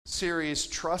series,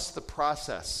 Trust the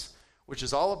Process, which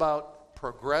is all about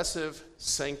progressive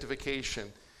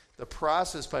sanctification, the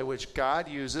process by which God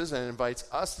uses and invites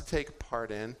us to take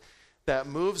part in that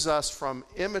moves us from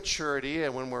immaturity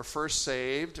and when we're first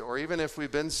saved, or even if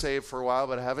we've been saved for a while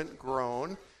but haven't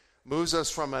grown, moves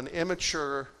us from an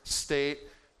immature state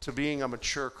to being a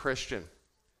mature Christian.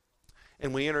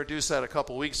 And we introduced that a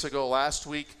couple weeks ago. Last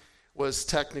week was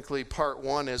technically part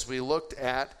one as we looked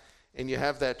at, and you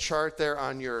have that chart there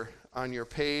on your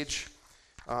page.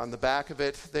 On the back of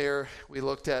it there, we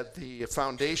looked at the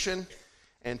foundation.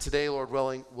 And today, Lord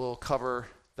willing, we'll cover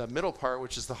the middle part,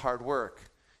 which is the hard work.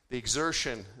 The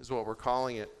exertion is what we're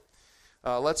calling it.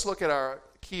 Let's look at our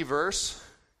key verse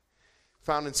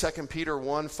found in 2 Peter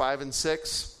 1, 5 and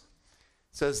 6.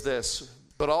 It says this,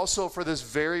 "But also for this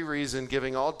very reason,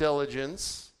 giving all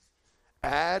diligence,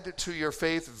 add to your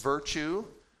faith virtue,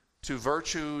 to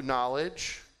virtue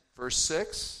knowledge," verse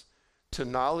 6, "to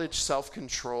knowledge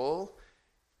self-control,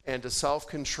 and to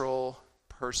self-control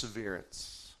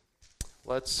perseverance."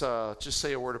 Let's just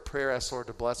say a word of prayer, ask the Lord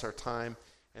to bless our time,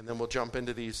 and then we'll jump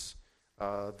into these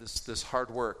this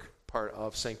hard work part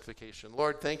of sanctification.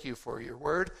 Lord, thank you for your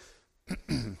word.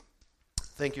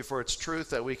 Thank you for its truth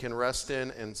that we can rest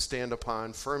in and stand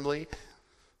upon firmly.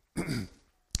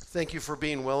 Thank you for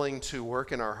being willing to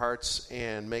work in our hearts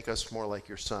and make us more like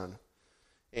your Son.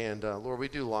 And Lord, we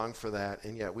do long for that,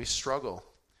 and yet we struggle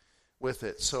with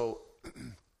it. So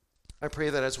I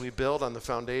pray that as we build on the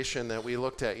foundation that we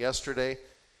looked at yesterday,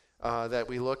 that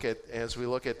we look at, as we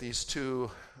look at these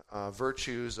two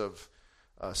virtues of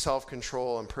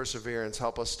self-control and perseverance,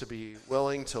 help us to be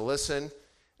willing to listen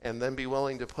and then be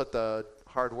willing to put the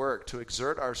hard work to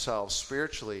exert ourselves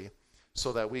spiritually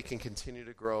so that we can continue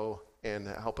to grow and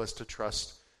help us to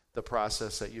trust the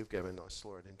process that you've given us,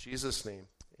 Lord. In Jesus' name,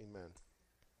 amen.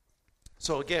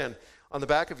 So again, on the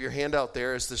back of your handout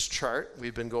there is this chart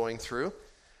we've been going through.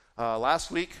 Last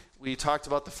week, we talked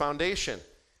about the foundation.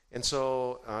 And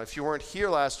so if you weren't here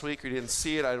last week or you didn't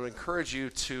see it, I would encourage you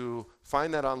to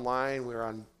find that online. We're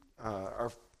on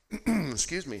our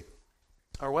excuse me,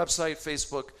 our website,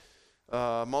 Facebook,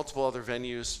 multiple other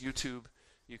venues, YouTube.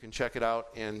 You can check it out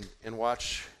and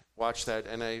watch that.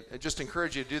 And I just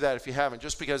encourage you to do that if you haven't,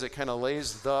 just because it kind of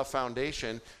lays the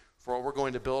foundation for what we're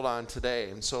going to build on today.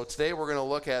 And so today we're going to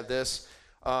look at this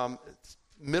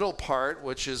middle part,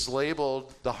 which is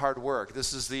labeled the hard work.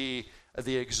 This is the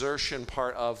exertion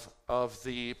part of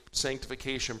the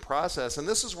sanctification process. And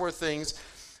this is where things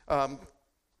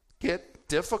get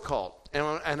difficult.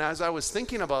 And as I was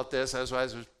thinking about this, as I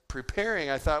was preparing,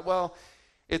 I thought, well,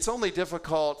 it's only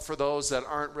difficult for those that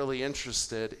aren't really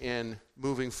interested in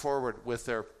moving forward with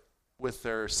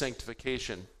their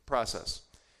sanctification process.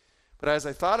 But as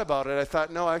I thought about it, I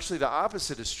thought, no, actually the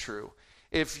opposite is true.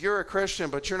 If you're a Christian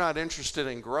but you're not interested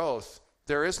in growth,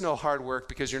 there is no hard work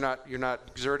because you're not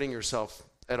exerting yourself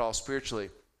at all spiritually.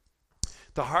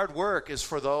 The hard work is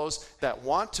for those that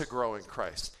want to grow in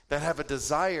Christ, that have a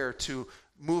desire to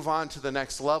move on to the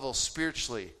next level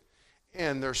spiritually.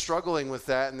 And they're struggling with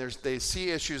that, and they see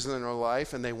issues in their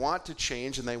life, and they want to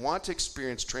change, and they want to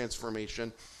experience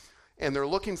transformation, and they're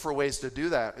looking for ways to do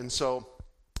that. And so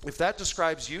if that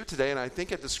describes you today, and I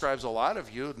think it describes a lot of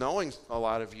you, knowing a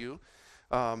lot of you,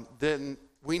 then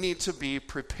we need to be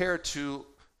prepared to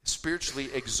spiritually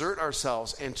exert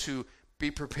ourselves and to be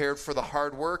prepared for the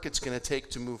hard work it's going to take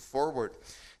to move forward.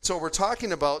 So we're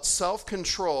talking about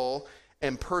self-control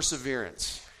and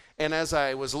perseverance. And as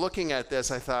I was looking at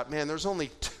this, I thought, man, there's only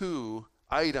 2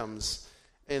 items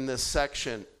in this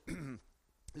section.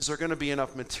 Is there going to be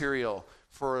enough material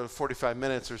for 45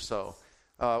 minutes or so?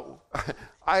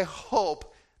 I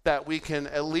hope that we can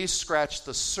at least scratch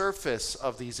the surface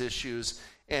of these issues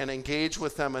and engage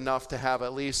with them enough to have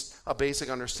at least a basic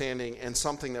understanding and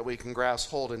something that we can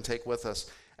grasp hold and take with us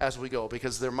as we go,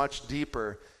 because they're much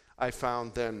deeper, I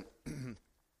found, than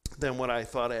what I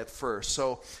thought at first.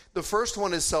 So the first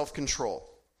one is self-control.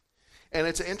 And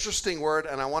it's an interesting word,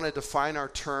 and I want to define our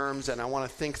terms, and I want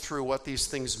to think through what these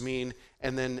things mean,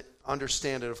 and then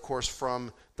understand it, of course,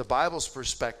 from the Bible's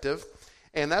perspective.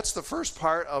 And that's the first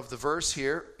part of the verse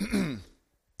here. The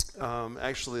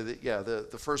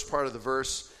first part of the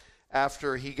verse,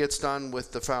 after he gets done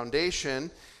with the foundation,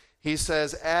 he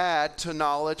says, add to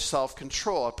knowledge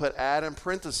self-control. I put add in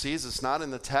parentheses. It's not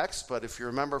in the text, but if you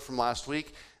remember from last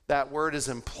week, that word is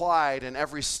implied in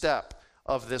every step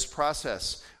of this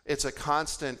process. It's a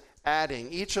constant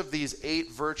adding. Each of these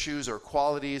 8 virtues or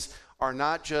qualities are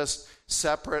not just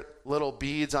separate little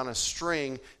beads on a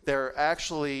string. They're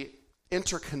actually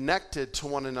interconnected to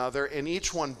one another, and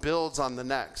each one builds on the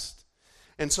next.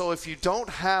 And so if you don't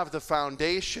have the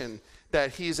foundation,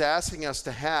 that he's asking us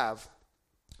to have,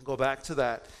 go back to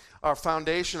that, our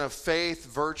foundation of faith,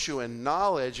 virtue, and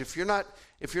knowledge, if you're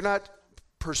not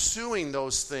pursuing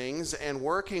those things and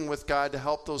working with God to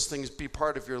help those things be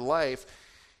part of your life,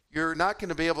 you're not going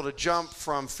to be able to jump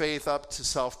from faith up to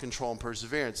self-control and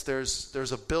perseverance.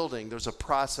 There's a building, there's a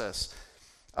process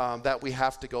that we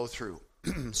have to go through.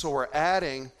 So we're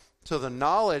adding to the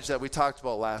knowledge that we talked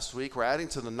about last week. We're adding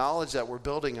to the knowledge that we're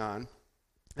building on.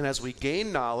 And as we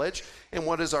gain knowledge, and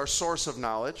what is our source of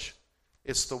knowledge?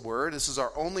 It's the Word. This is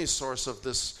our only source of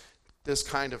this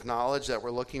kind of knowledge that we're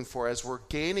looking for. As we're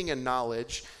gaining in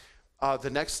knowledge, the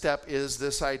next step is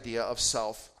this idea of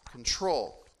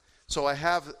self-control. So I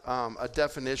have a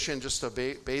definition, just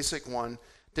a basic one,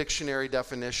 dictionary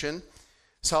definition.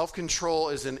 Self-control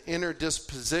is an inner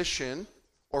disposition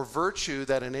or virtue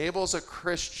that enables a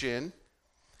Christian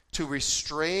to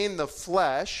restrain the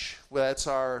flesh. Well, that's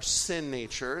our sin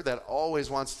nature that always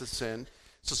wants to sin.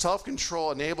 So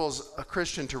self-control enables a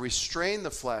Christian to restrain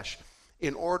the flesh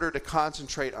in order to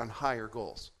concentrate on higher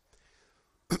goals.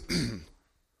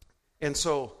 And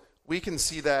so we can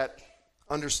see that,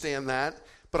 understand that.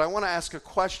 But I want to ask a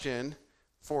question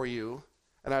for you,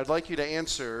 and I'd like you to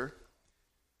answer.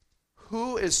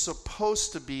 Who is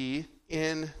supposed to be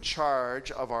in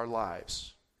charge of our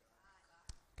lives?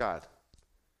 God.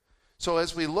 So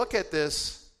as we look at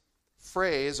this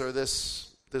phrase, or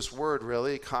this word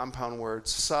really, compound word,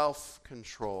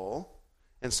 self-control,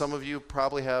 and some of you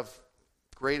probably have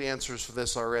great answers for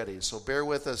this already, so bear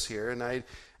with us here. And I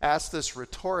ask this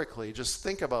rhetorically, just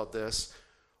think about this.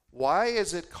 Why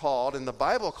is it called, and the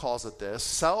Bible calls it this,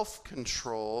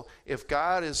 self-control, if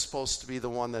God is supposed to be the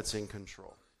one that's in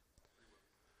control?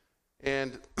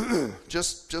 And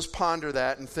just ponder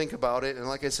that and think about it. And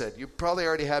like I said, you probably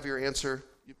already have your answer.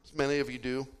 Many of you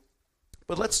do.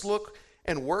 But let's look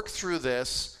and work through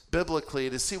this biblically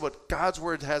to see what God's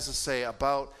Word has to say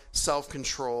about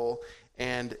self-control,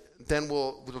 and then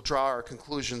we'll draw our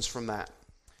conclusions from that.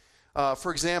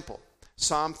 For example,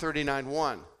 Psalm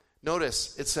 39:1.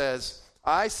 Notice it says,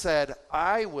 I said,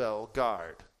 I will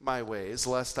guard my ways,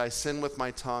 lest I sin with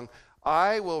my tongue.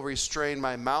 I will restrain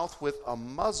my mouth with a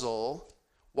muzzle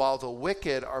while the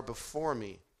wicked are before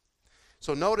me.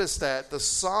 So notice that the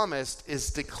psalmist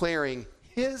is declaring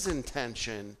his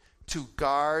intention to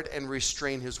guard and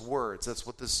restrain his words. That's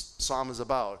what this psalm is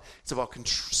about. It's about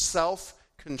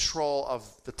self-control of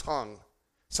the tongue,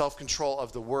 self-control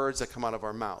of the words that come out of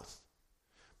our mouth.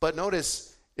 But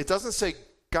notice, it doesn't say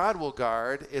God will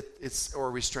guard or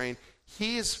restrain.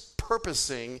 He is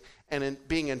purposing and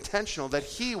being intentional that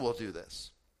he will do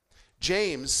this.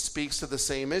 James speaks to the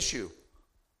same issue.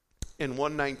 In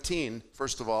 1:19,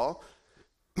 first of all,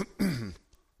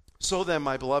 so then,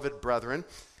 my beloved brethren,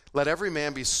 let every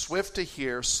man be swift to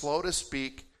hear, slow to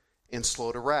speak, and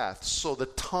slow to wrath. So the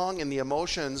tongue and the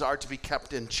emotions are to be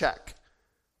kept in check.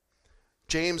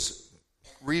 James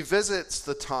revisits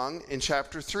the tongue in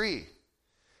chapter 3.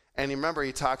 And you remember,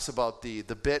 he talks about the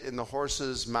bit in the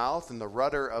horse's mouth and the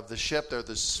rudder of the ship. They're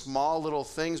the small little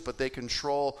things, but they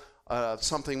control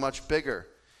something much bigger.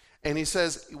 And he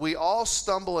says, we all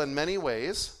stumble in many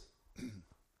ways.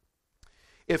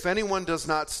 If anyone does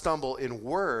not stumble in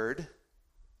word,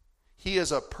 he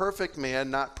is a perfect man,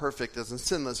 not perfect as in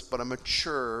sinless, but a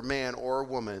mature man or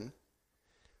woman,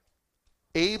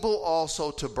 able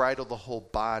also to bridle the whole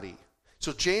body.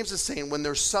 So James is saying when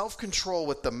there's self-control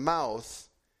with the mouth,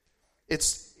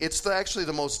 it's actually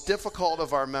the most difficult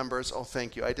of our members. Oh,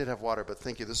 thank you. I did have water, but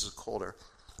thank you. This is colder.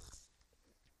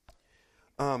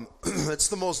 It's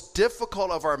the most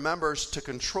difficult of our members to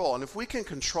control. And if we can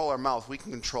control our mouth, we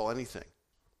can control anything.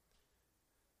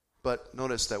 But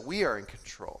notice that we are in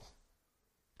control.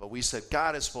 But we said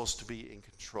God is supposed to be in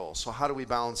control. So how do we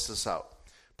balance this out?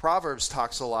 Proverbs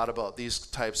talks a lot about these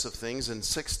types of things. In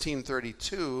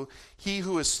 16:32, he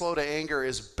who is slow to anger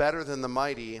is better than the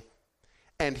mighty,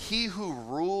 and he who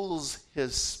rules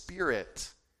his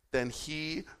spirit than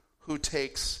he who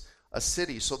takes a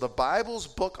city. So the Bible's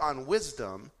book on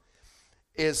wisdom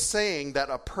is saying that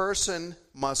a person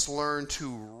must learn to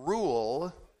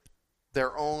rule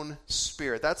their own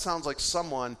spirit. That sounds like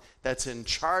someone that's in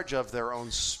charge of their own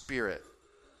spirit.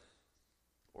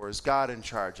 Or is God in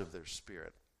charge of their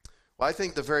spirit? Well, I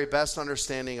think the very best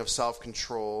understanding of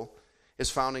self-control is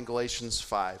found in Galatians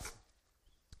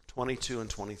 5:22 and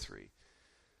 23.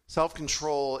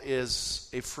 Self-control is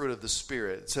a fruit of the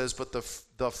Spirit. It says, but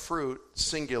the fruit,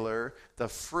 singular, the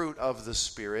fruit of the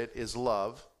Spirit is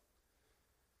love.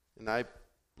 And I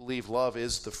believe love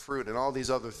is the fruit, and all these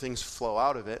other things flow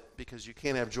out of it, because you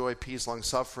can't have joy, peace,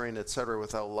 long-suffering, etc.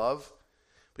 without love.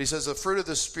 But he says the fruit of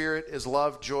the Spirit is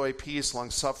love, joy, peace,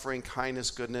 long-suffering, kindness,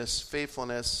 goodness,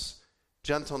 faithfulness,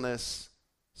 gentleness,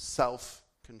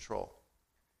 self-control.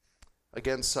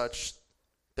 Against such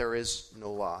there is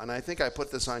no law. And I think I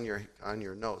put this on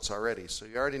your notes already, so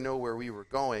you already know where we were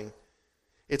going.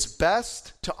 It's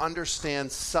best to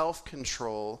understand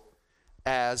self-control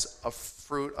as a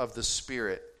fruit of the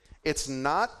Spirit. It's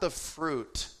not the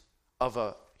fruit of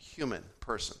a human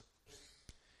person.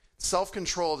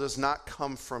 Self-control does not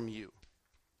come from you.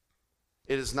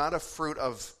 It is not a fruit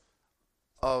of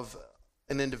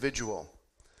an individual,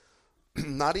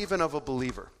 not even of a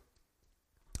believer.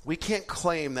 We can't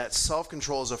claim that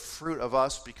self-control is a fruit of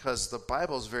us because the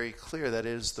Bible is very clear that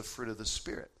it is the fruit of the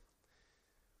Spirit.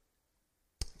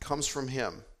 It comes from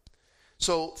Him.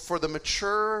 So for the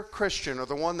mature Christian, or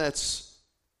the one that's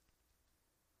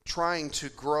trying to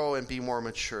grow and be more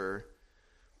mature,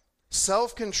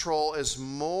 self-control is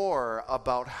more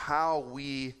about how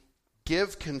we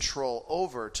give control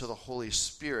over to the Holy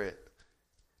Spirit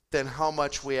than how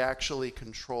much we actually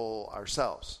control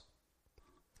ourselves.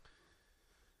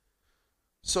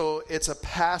 So it's a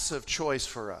passive choice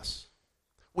for us.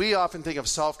 We often think of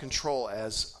self-control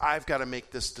as, I've got to make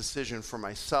this decision for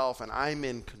myself and I'm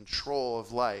in control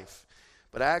of life.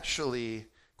 But actually,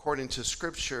 according to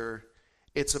Scripture,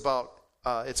 it's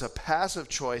a passive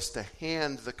choice to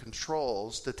hand the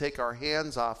controls, to take our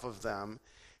hands off of them,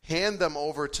 hand them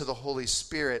over to the Holy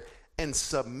Spirit, and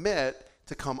submit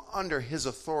to come under His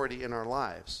authority in our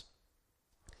lives.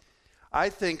 I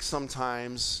think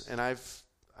sometimes, and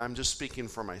I'm just speaking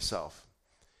for myself,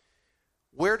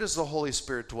 where does the Holy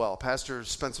Spirit dwell? Pastor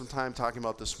spent some time talking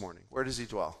about this morning. Where does He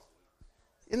dwell?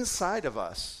 Inside of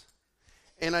us.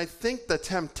 And I think the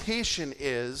temptation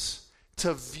is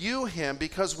to view Him,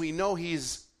 because we know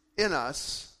He's in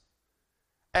us,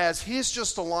 as He's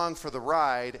just along for the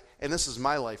ride, and this is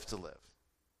my life to live.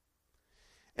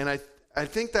 And I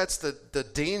think that's the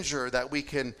danger, that we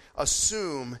can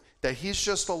assume that He's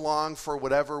just along for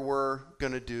whatever we're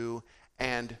going to do.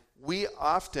 And we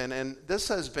often, and this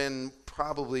has been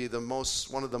probably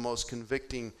one of the most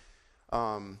convicting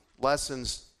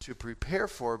lessons to prepare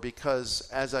for, because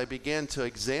as I began to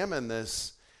examine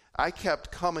this, I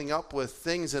kept coming up with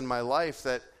things in my life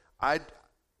that I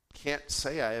can't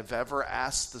say I have ever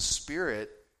asked the Spirit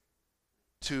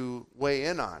to weigh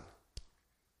in on,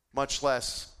 much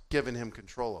less given Him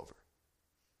control over.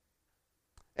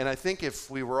 And I think if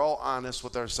we were all honest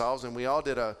with ourselves, and we all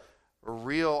did a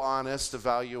real honest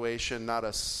evaluation, not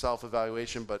a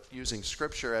self-evaluation, but using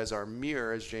Scripture as our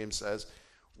mirror, as James says,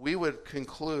 we would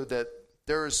conclude that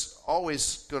there's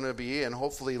always going to be, and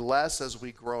hopefully less as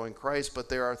we grow in Christ, but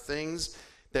there are things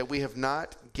that we have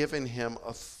not given Him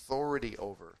authority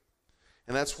over.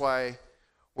 And that's why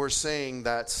we're saying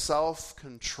that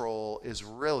self-control is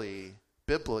really,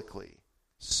 biblically,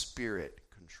 Spirit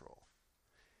control.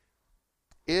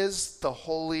 Is the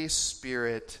Holy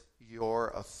Spirit your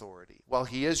authority? Well,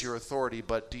 He is your authority,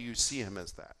 but do you see Him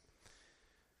as that?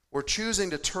 We're choosing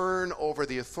to turn over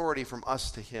the authority from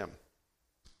us to Him.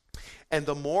 And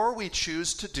the more we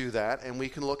choose to do that, and we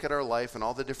can look at our life and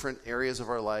all the different areas of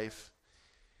our life,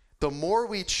 the more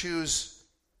we choose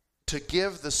to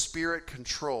give the Spirit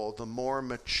control, the more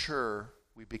mature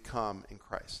we become in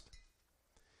Christ.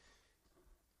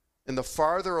 And the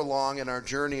farther along in our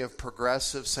journey of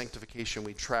progressive sanctification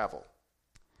we travel.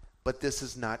 But this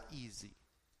is not easy.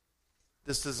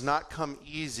 This does not come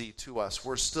easy to us.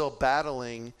 We're still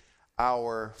battling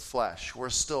our flesh. We're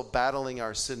still battling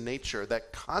our sin nature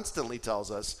that constantly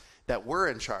tells us that we're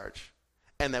in charge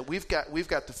and that we've got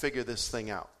to figure this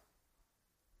thing out.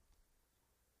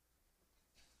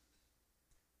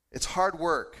 It's hard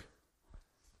work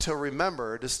to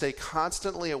remember to stay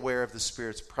constantly aware of the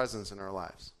Spirit's presence in our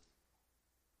lives.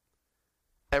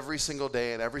 Every single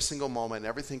day and every single moment and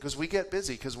everything, because we get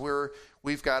busy, because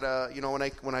we've got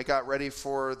when I got ready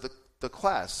for the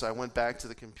class, I went back to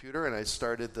the computer and I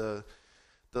started the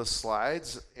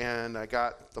slides, and I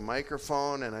got the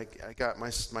microphone, and I got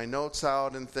my notes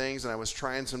out and things, and I was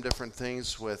trying some different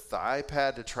things with the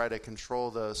iPad to try to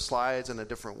control the slides in a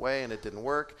different way, and it didn't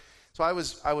work. So I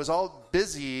was all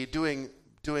busy doing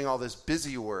all this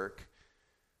busy work,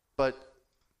 but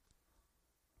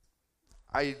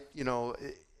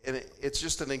it's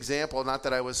just an example, not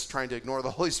that I was trying to ignore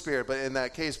the Holy Spirit, but in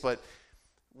that case, but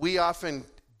we often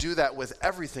do that with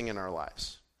everything in our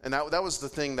lives. And that was the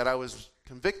thing that I was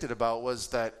convicted about, was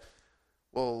that,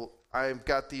 well, I've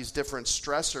got these different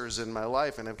stressors in my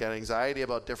life, and I've got anxiety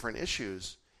about different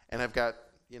issues. And I've got,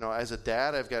 as a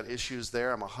dad, I've got issues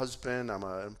there. I'm a husband, I'm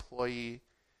an employee.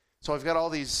 So I've got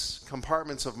all these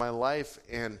compartments of my life,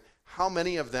 and how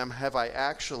many of them have I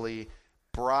actually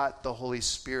brought the Holy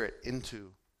Spirit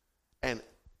into and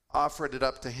offered it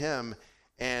up to him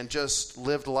and just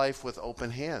lived life with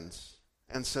open hands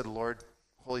and said, Lord,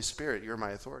 Holy Spirit, you're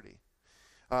my authority.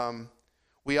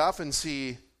 We often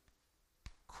see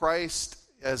Christ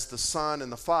as the Son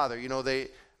and the Father. You know,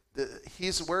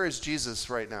 where is Jesus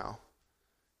right now?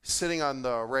 Sitting on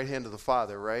the right hand of the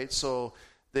Father, right? So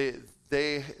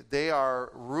they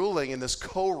are ruling in this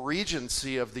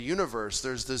co-regency of the universe.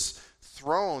 There's this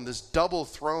throne, this double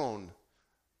throne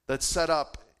that's set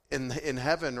up in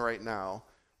heaven right now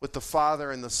with the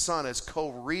Father and the Son as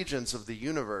co-regents of the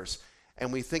universe.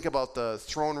 And we think about the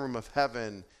throne room of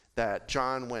heaven that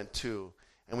John went to.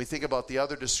 And we think about the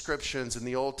other descriptions in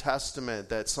the Old Testament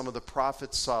that some of the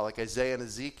prophets saw, like Isaiah and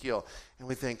Ezekiel. And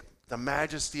we think, the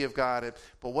majesty of God.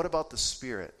 But what about the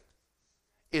Spirit?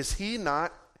 Is he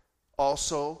not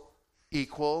also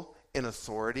equal in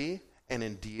authority and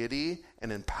in deity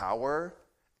and in power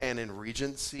and in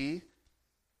regency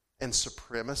and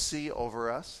supremacy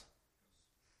over us?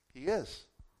 He is.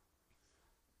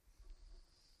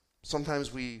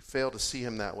 Sometimes we fail to see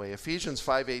him that way. Ephesians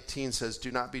 5:18 says,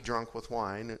 do not be drunk with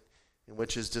wine, in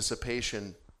which is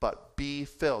dissipation, but be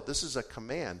filled. This is a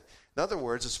command. In other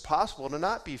words, it's possible to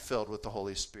not be filled with the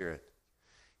Holy Spirit.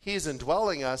 He's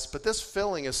indwelling us, but this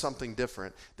filling is something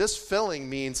different. This filling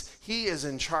means he is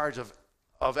in charge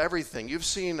of everything. You've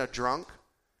seen a drunk.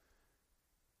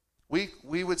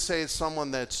 We would say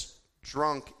someone that's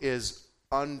drunk is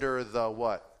under the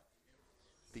what?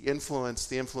 The influence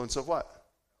of what?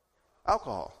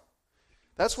 Alcohol.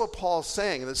 That's what Paul's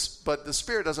saying. But the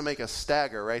Spirit doesn't make us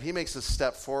stagger, right? He makes us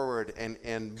step forward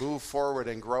and move forward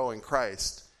and grow in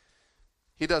Christ.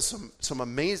 He does some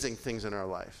amazing things in our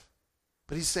life.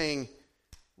 But he's saying,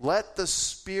 let the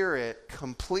Spirit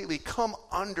completely come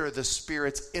under the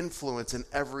Spirit's influence in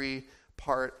every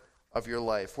part of your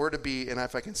life. We're to be, and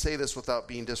if I can say this without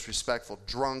being disrespectful,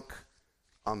 drunk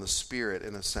on the Spirit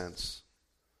in a sense.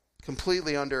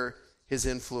 Completely under his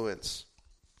influence.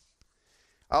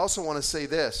 I also want to say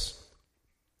this,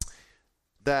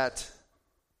 that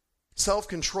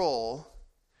self-control,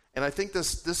 and I think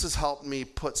this has helped me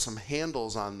put some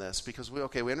handles on this, because we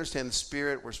understand the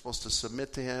Spirit, we're supposed to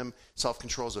submit to him,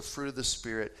 self-control is a fruit of the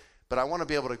Spirit, but I want to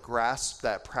be able to grasp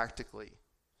that practically.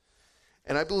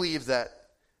 And I believe that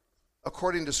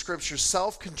according to Scripture,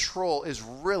 self-control is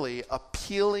really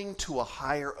appealing to a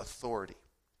higher authority.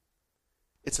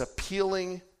 It's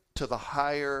appealing to the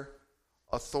higher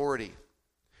authority.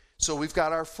 So we've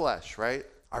got our flesh, right?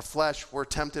 Our flesh, we're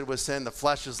tempted with sin. The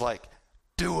flesh is like,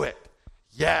 do it.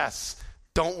 Yes.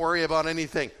 Don't worry about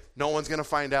anything. No one's going to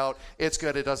find out. It's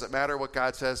good. It doesn't matter what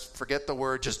God says. Forget the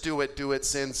word. Just do it. Do it.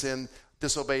 Sin, sin.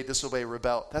 Disobey,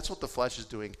 rebel. That's what the flesh is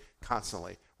doing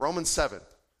constantly. Romans 7.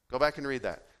 Go back and read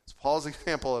that. It's Paul's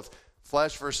example of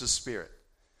flesh versus spirit.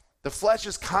 The flesh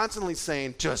is constantly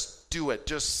saying, just do it.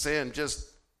 Just sin. Just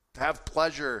have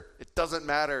pleasure. It doesn't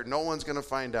matter. No one's going to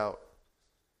find out.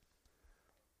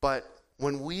 But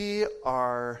when we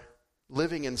are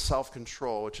living in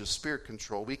self-control, which is spirit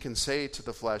control, we can say to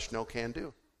the flesh, no can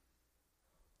do.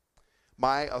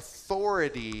 My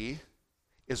authority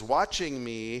is watching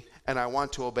me, and I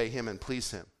want to obey him and please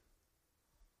him.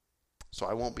 So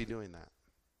I won't be doing that.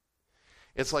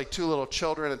 It's like two little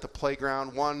children at the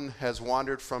playground. One has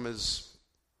wandered from his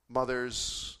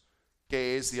mother's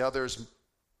gaze. The other's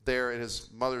there, and his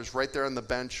mother's right there on the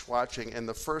bench watching. And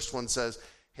the first one says,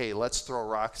 hey, let's throw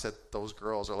rocks at those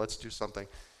girls, or let's do something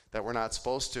that we're not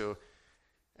supposed to.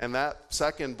 And that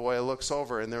second boy looks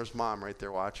over, and there's mom right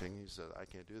there watching. He said, I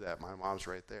can't do that. My mom's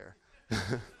right there.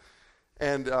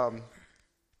 And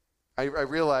I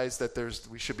realized that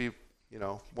we should be,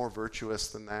 more virtuous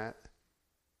than that.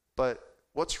 But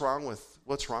what's wrong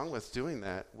with doing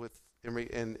that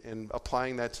and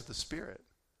applying that to the Spirit?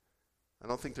 I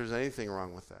don't think there's anything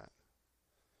wrong with that.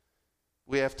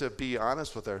 We have to be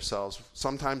honest with ourselves.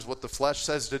 Sometimes what the flesh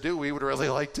says to do, we would really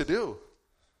like to do.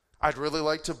 I'd really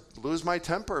like to lose my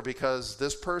temper because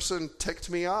this person ticked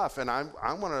me off, and I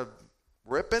want to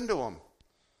rip into them.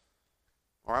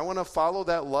 Or I want to follow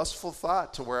that lustful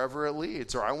thought to wherever it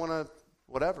leads, or I want to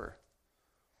whatever.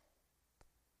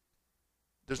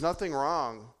 There's nothing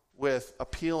wrong with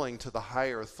appealing to the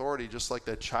higher authority, just like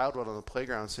that child would on the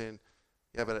playground saying,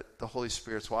 yeah, but the Holy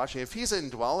Spirit's watching. If he's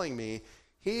indwelling me,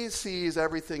 he sees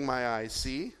everything my eyes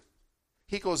see.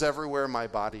 He goes everywhere my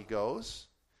body goes.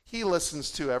 He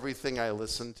listens to everything I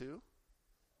listen to.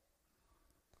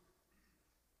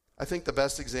 I think the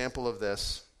best example of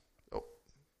this,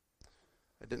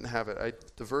 I didn't have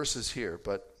it. The verse is here,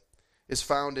 but is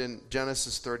found in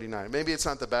Genesis 39. Maybe it's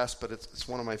not the best, but it's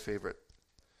one of my favorite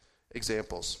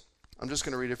examples. I'm just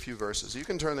going to read a few verses. You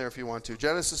can turn there if you want to.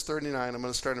 Genesis 39, I'm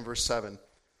going to start in verse 7.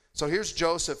 So here's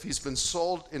Joseph. He's been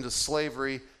sold into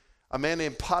slavery. A man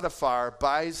named Potiphar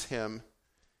buys him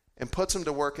and puts him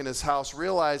to work in his house,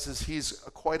 realizes he's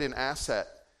quite an asset.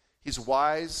 He's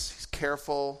wise, he's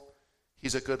careful,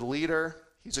 he's a good leader,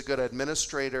 he's a good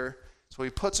administrator. So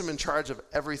he puts him in charge of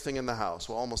everything in the house,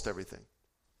 well, almost everything.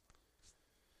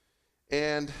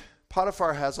 And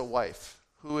Potiphar has a wife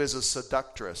who is a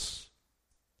seductress.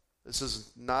 This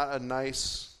is not a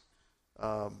nice,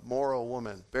 moral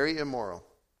woman, very immoral.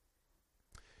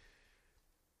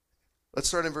 Let's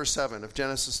start in verse 7 of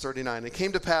Genesis 39. It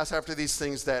came to pass after these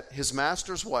things that his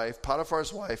master's wife,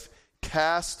 Potiphar's wife,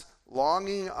 cast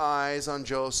longing eyes on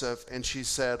Joseph, and she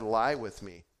said, "Lie with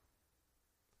me."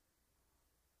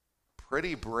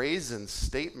 Pretty brazen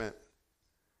statement.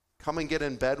 Come and get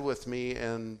in bed with me,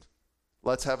 and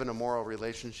let's have an immoral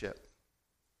relationship.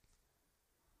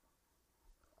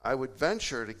 I would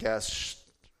venture to guess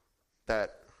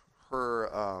that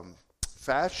her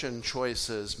fashion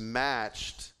choices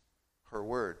matched her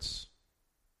words.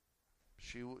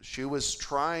 She was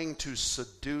trying to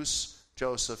seduce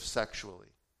Joseph sexually.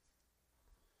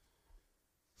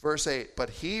 Verse 8,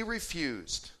 but he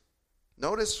refused.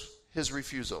 Notice his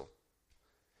refusal.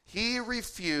 He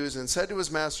refused and said to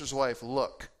his master's wife,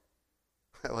 "Look."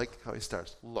 I like how he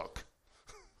starts. "Look.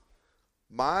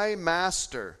 My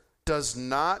master does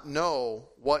not know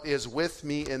what is with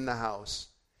me in the house.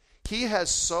 He has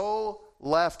so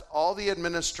left all the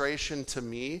administration to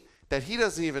me that he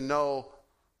doesn't even know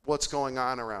what's going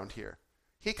on around here.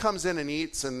 He comes in and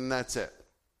eats, and that's it.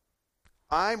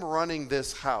 I'm running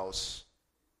this house,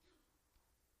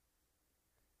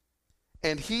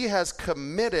 and he has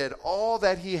committed all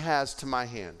that he has to my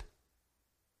hand.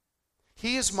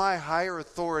 He is my higher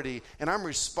authority, and I'm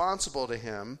responsible to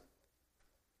him."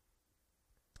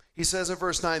 He says in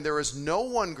verse 9, "There is no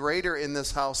one greater in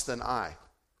this house than I."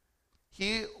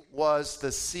 He was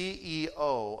the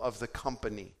CEO of the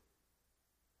company.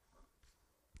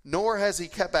 "Nor has he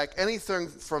kept back anything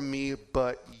from me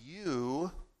but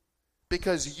you,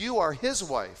 because you are his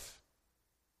wife.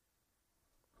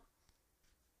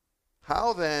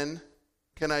 How then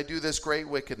can I do this great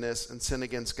wickedness and sin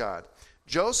against God?"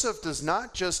 Joseph does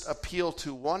not just appeal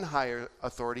to one higher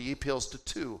authority, he appeals to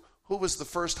two. Who was the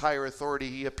first higher authority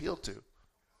he appealed to?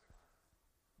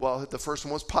 Well, the first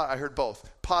one was I heard both.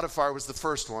 Potiphar was the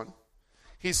first one.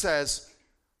 He says,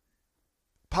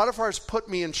 Potiphar's put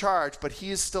me in charge, but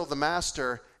he is still the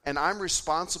master, and I'm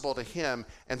responsible to him.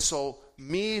 And so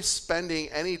me spending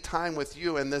any time with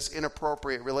you in this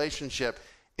inappropriate relationship,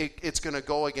 it's going to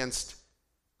go against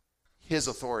his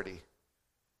authority.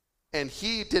 And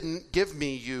he didn't give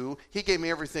me you. He gave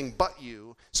me everything but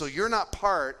you. So you're not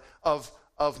part of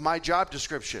my job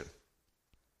description.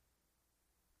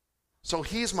 So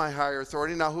he's my higher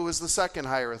authority. Now, who is the second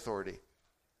higher authority?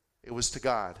 It was to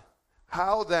God.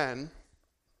 How then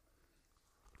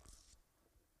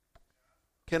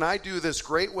can I do this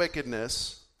great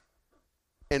wickedness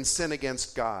and sin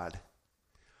against God?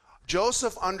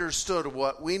 Joseph understood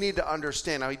what we need to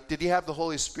understand. Now, did he have the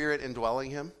Holy Spirit indwelling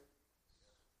him?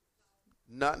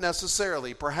 Not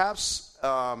necessarily. Perhaps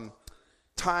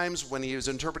times when he was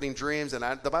interpreting dreams, and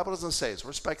the Bible doesn't say, so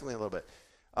we're speculating a little bit.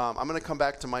 I'm going to come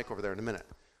back to Mike over there in a minute.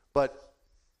 But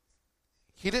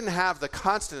he didn't have the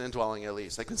constant indwelling, at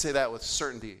least. I can say that with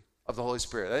certainty of the Holy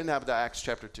Spirit. I didn't have the Acts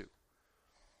chapter 2.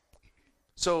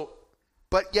 So,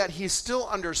 but yet he still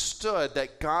understood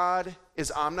that God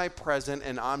is omnipresent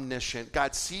and omniscient.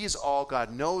 God sees all.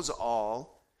 God knows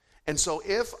all. And so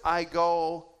if I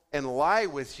go and lie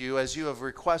with you as you have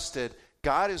requested,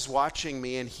 God is watching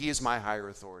me and he is my higher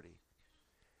authority.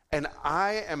 And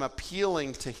I am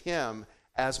appealing to him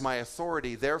as my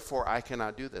authority, therefore I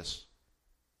cannot do this.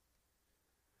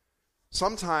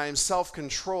 Sometimes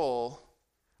self-control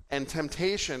and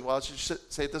temptation, well, I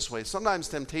should say it this way, sometimes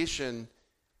temptation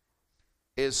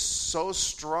is so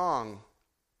strong,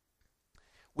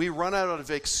 we run out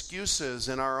of excuses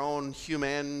in our own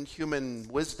human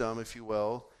wisdom, if you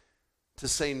will, to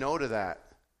say no to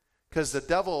that. Because the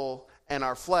devil and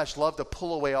our flesh love to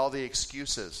pull away all the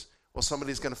excuses. Well,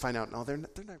 somebody's going to find out, no, they're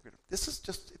not going to. This is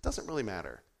just, it doesn't really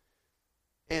matter.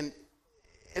 And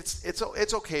it's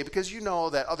okay because you know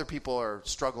that other people are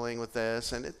struggling with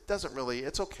this, and it doesn't really,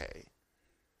 it's okay.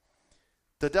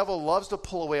 The devil loves to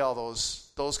pull away all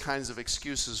those kinds of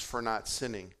excuses for not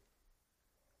sinning.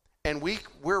 And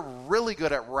we're really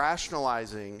good at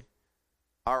rationalizing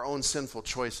our own sinful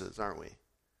choices, aren't we?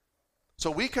 So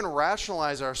we can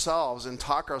rationalize ourselves and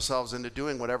talk ourselves into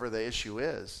doing whatever the issue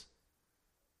is.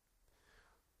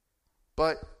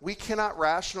 But we cannot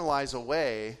rationalize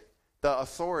away the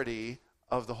authority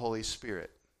of the Holy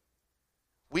Spirit.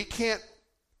 We can't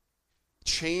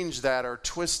change that or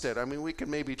twist it. I mean, we can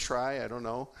maybe try, I don't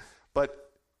know.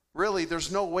 But really,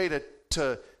 there's no way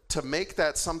to make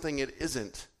that something it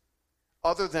isn't,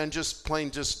 other than just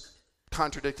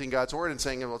contradicting God's word and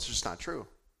saying, well, it's just not true.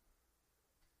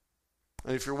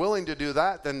 And if you're willing to do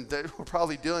that, then we're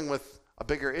probably dealing with a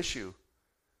bigger issue.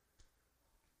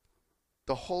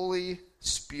 The Holy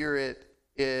Spirit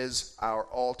is our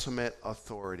ultimate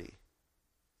authority.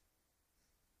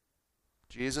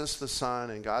 Jesus the Son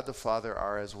and God the Father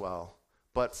are as well.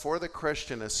 But for the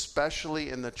Christian, especially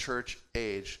in the church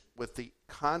age, with the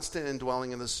constant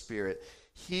indwelling of the Spirit,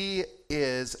 he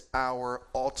is our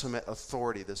ultimate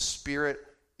authority. The Spirit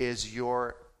is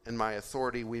your and my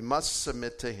authority. We must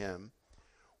submit to him.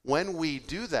 When we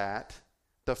do that,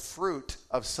 the fruit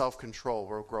of self-control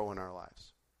will grow in our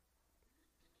lives.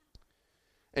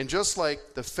 And just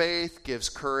like the faith gives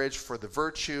courage for the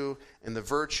virtue, and the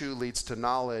virtue leads to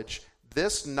knowledge,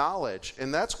 this knowledge,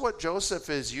 and that's what Joseph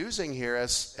is using here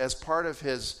as part of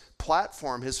his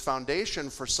platform, his foundation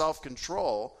for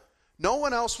self-control. No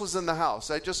one else was in the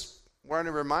house. I just want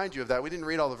to remind you of that. We didn't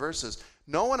read all the verses.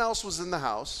 No one else was in the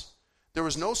house. There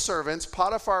was no servants.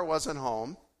 Potiphar wasn't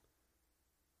home.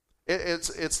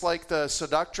 It's like the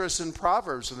seductress in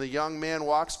Proverbs when the young man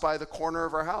walks by the corner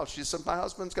of her house. She said, my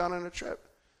husband's gone on a trip.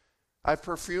 I've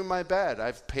perfumed my bed.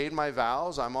 I've paid my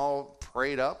vows. I'm all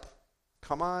prayed up.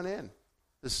 Come on in.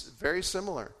 This is very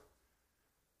similar.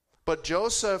 But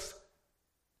Joseph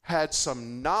had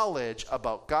some knowledge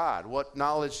about God. What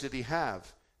knowledge did he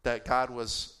have? That God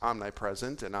was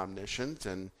omnipresent and omniscient,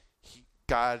 and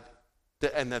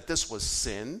and that this was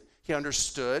sin. He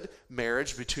understood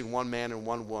marriage between one man and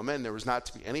one woman. There was not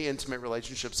to be any intimate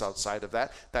relationships outside of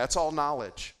that. That's all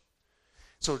knowledge.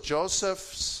 So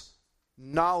Joseph's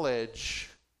knowledge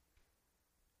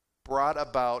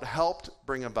helped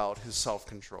bring about his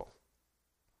self-control.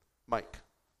 Mike.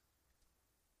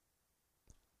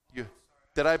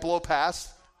 Did I blow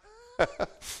past?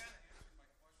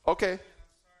 Okay.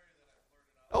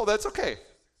 Oh, that's okay.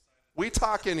 We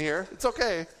talk in here. It's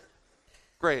okay.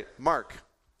 Great. Mark.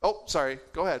 Oh, sorry.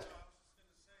 Go ahead.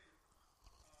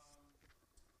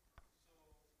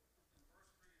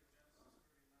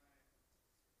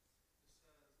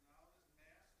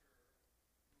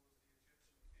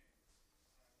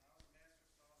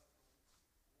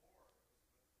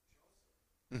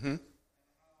 Mm-hmm.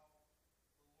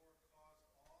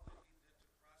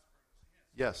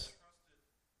 Yes.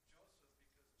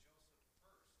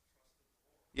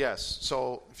 Yes.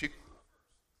 So if you.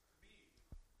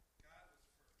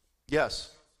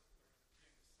 Yes.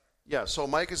 Yeah. So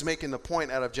Mike is making the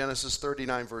point out of Genesis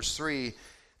 39, verse 3,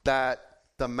 that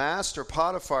the master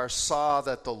Potiphar saw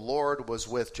that the Lord was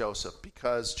with Joseph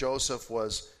because Joseph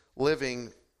was living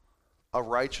a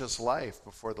righteous life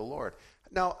before the Lord.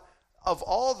 Now, of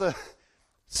all the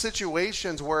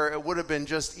situations where it would have been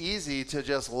just easy to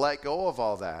just let go of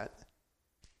all that,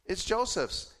 it's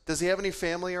Joseph's. Does he have any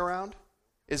family around?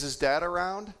 Is his dad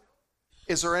around?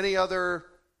 Is there any other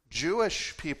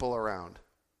Jewish people around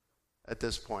at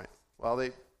this point? Well,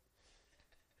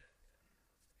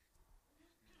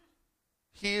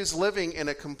 he is living in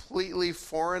a completely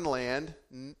foreign land.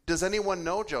 Does anyone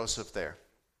know Joseph there?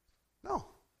 No.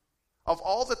 Of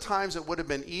all the times it would have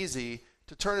been easy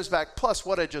to turn his back, plus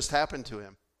what had just happened to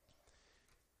him.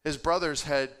 His brothers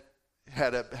had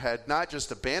not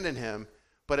just abandoned him,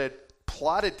 but had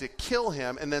plotted to kill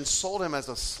him and then sold him as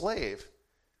a slave.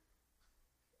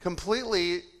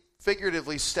 Completely,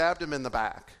 figuratively stabbed him in the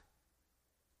back.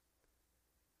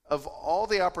 Of all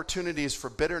the opportunities for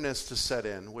bitterness to set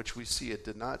in, which we see it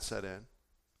did not set in,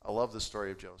 I love the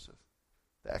story of Joseph,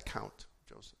 the account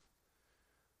of Joseph.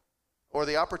 Or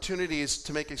the opportunities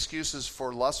to make excuses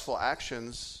for lustful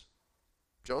actions,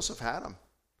 Joseph had them.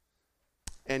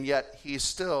 And yet he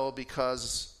still,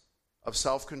 because of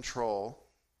self-control,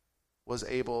 was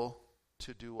able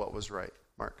to do what was right.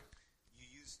 Mark? You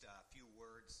used a few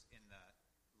words in the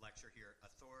lecture here: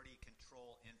 authority,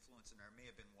 control, influence, and there may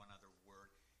have been one other word.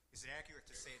 Is it accurate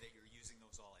to say that you're using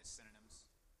those all as synonyms?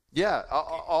 Yeah,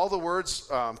 okay. All the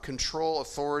words, control,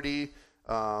 authority,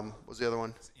 what was the other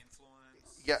one?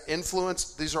 Influence. Yeah,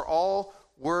 influence. These are all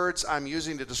words I'm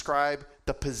using to describe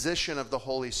the position of the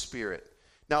Holy Spirit.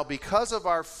 Now, because of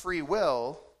our free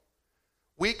will,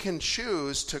 we can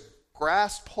choose to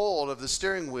grasp hold of the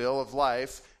steering wheel of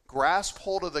life, grasp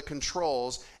hold of the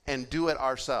controls, and do it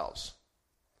ourselves.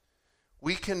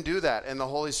 We can do that, and the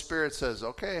Holy Spirit says,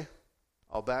 okay,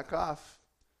 I'll back off.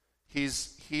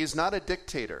 He's not a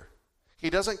dictator. He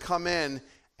doesn't come in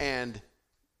and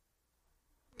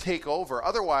take over.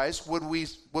 Otherwise, would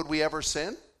we ever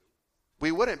sin?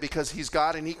 We wouldn't, because he's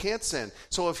God and he can't sin.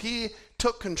 So if he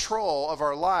took control of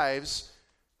our lives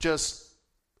just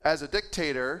as a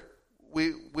dictator,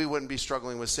 we wouldn't be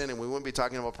struggling with sin, and we wouldn't be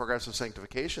talking about progressive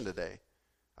sanctification today.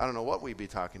 I don't know what we'd be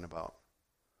talking about.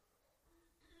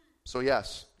 So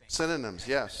yes, synonyms,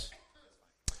 yes.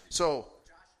 So,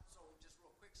 Josh, so just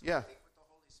real quick, so yeah. I think with the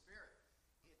Holy Spirit,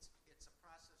 it's a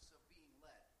process of being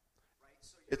led, right?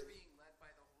 So you're being led by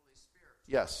the Holy Spirit.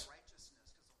 Yes.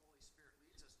 Righteousness, because the Holy Spirit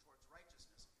leads us towards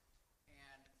righteousness.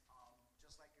 And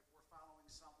just like if we're following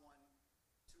someone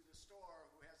to the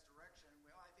store who has direction,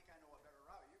 well, I think I know a better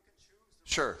route. You can choose the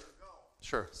route to go.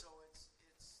 Sure. So it's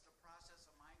the process,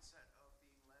 a mindset of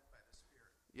being led by the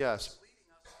Spirit. Yes. It's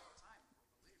leading us all the time for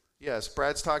believers. Yes,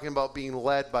 Brad's talking about being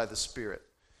led by the Spirit.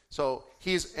 So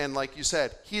and like you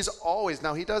said, he's always,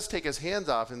 now he does take his hands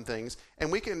off in things,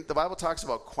 and the Bible talks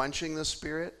about quenching the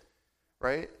Spirit,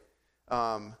 right?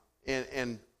 And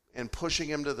pushing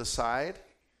him to the side.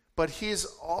 But he's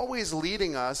always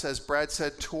leading us, as Brad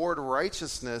said, toward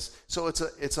righteousness. So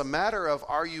it's a matter of,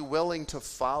 are you willing to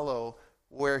follow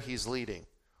where he's leading?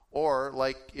 Or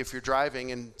like if you're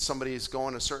driving and somebody's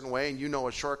going a certain way and you know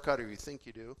a shortcut, or you think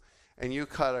you do, and you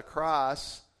cut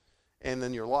across and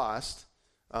then you're lost,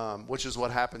 which is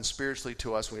what happens spiritually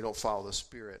to us when we don't follow the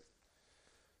Spirit.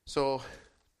 So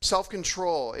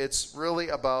self-control, it's really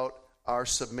about our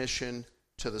submission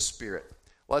to the Spirit.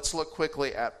 Let's look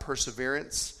quickly at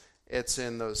perseverance. It's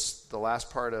in the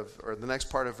next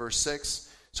part of verse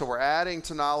 6. So we're adding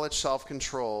to knowledge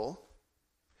self-control,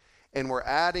 and we're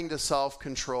adding to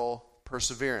self-control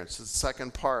perseverance. It's the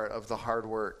second part of the hard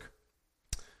work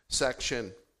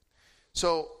section.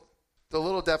 So the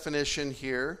little definition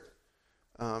here,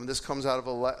 this comes out of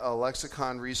a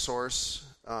lexicon resource.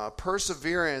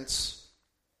 Perseverance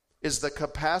is the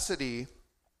capacity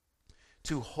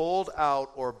to hold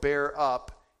out or bear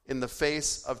up in the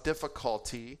face of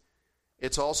difficulty.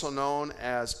 It's also known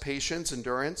as patience,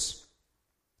 endurance,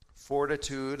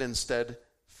 fortitude, and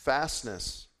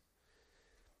steadfastness.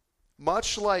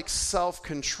 Much like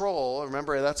self-control,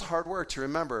 remember, that's hard work to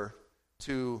remember,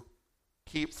 to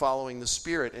keep following the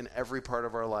Spirit in every part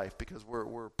of our life, because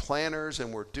we're planners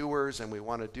and we're doers and we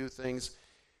want to do things.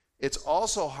 It's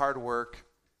also hard work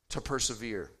to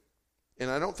persevere. And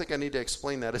I don't think I need to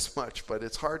explain that as much, but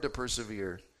it's hard to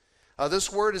persevere.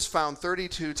 This word is found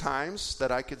 32 times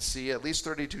that I could see, at least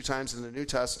 32 times in the New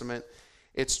Testament.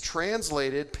 It's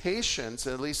translated patience,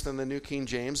 at least in the New King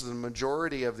James, the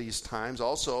majority of these times.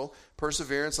 Also,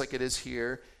 perseverance, like it is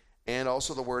here, and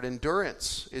also the word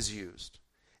endurance is used.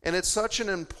 And it's such an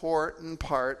important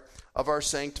part of our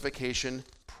sanctification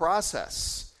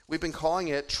process. We've been calling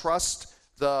it trust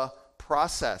the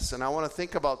process. And I want to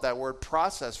think about that word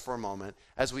process for a moment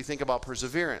as we think about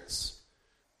perseverance.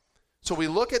 So we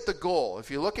look at the goal. If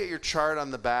you look at your chart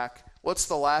on the back, what's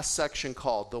the last section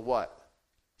called? The what?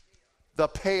 The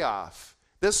payoff.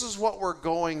 This is what we're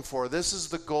going for. This is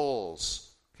the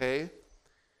goals, okay,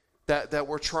 that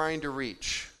we're trying to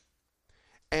reach.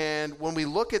 And when we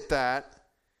look at that,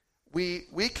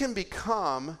 we can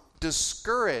become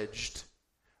discouraged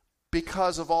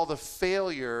because of all the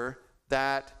failure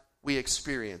that we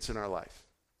experience in our life.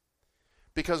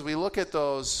 Because we look at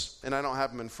those, and I don't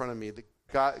have them in front of me, the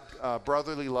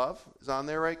brotherly love is on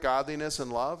there, right? Godliness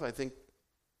and love. I think,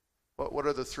 what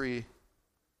are the three?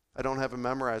 I don't have it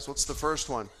memorized. What's the first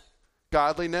one?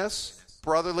 Godliness,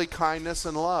 brotherly kindness,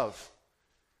 and love.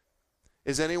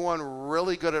 Is anyone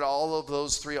really good at all of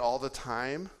those three all the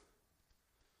time?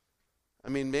 I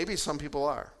mean, maybe some people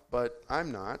are, but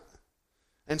I'm not.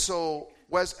 And so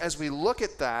as we look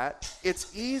at that,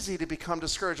 it's easy to become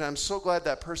discouraged. I'm so glad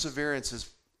that perseverance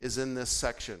is in this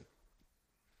section.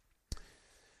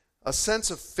 A sense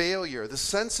of failure, the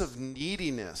sense of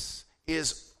neediness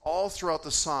is all throughout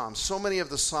the Psalms. So many of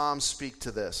the Psalms speak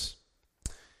to this.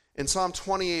 In Psalm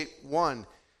 28:1,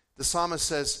 the psalmist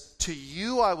says, "To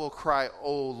you I will cry,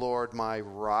 O Lord, my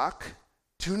rock.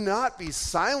 Do not be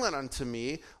silent unto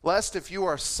me, lest if you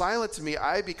are silent to me,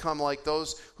 I become like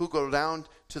those who go down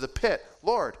to the pit.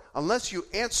 Lord, unless you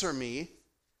answer me,"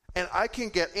 and I can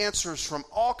get answers from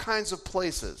all kinds of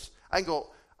places. I can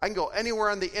go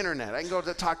anywhere on the internet. I can go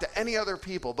to talk to any other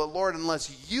people. But Lord, unless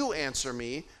you answer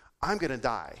me, I'm going to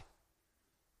die.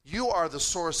 You are the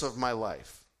source of my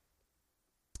life.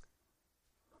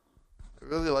 I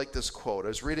really like this quote. I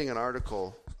was reading an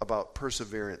article about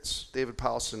perseverance. David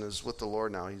Powelson is with the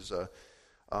Lord now. He's a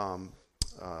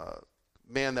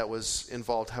man that was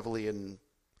involved heavily in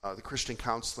the Christian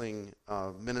counseling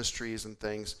ministries and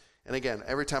things. And again,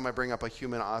 every time I bring up a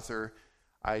human author,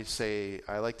 I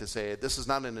like to say, this is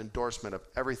not an endorsement of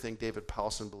everything David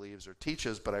Powlison believes or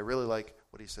teaches, but I really like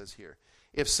what he says here.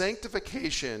 If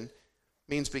sanctification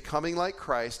means becoming like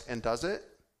Christ, and does it?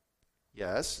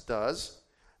 Yes, it does.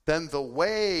 Then the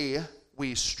way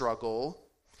we struggle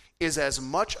is as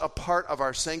much a part of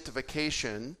our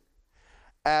sanctification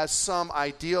as some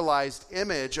idealized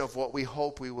image of what we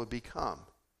hope we will become.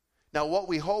 Now, what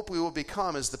we hope we will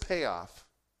become is the payoff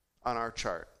on our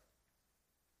chart.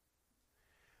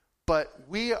 But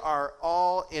we are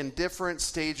all in different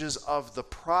stages of the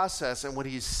process, and what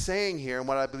he's saying here, and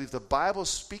what I believe the Bible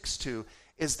speaks to,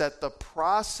 is that the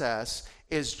process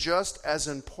is just as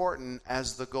important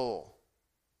as the goal.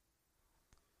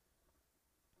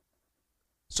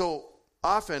 So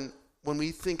often, when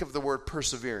we think of the word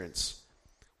perseverance,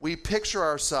 we picture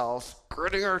ourselves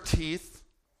gritting our teeth,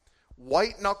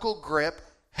 white knuckle grip,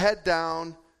 head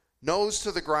down, nose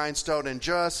to the grindstone, and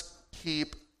just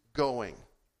keep going.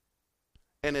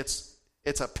 And it's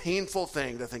a painful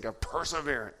thing to think of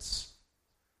perseverance.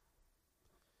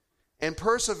 And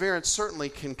perseverance certainly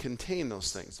can contain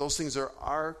those things. Those things are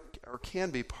or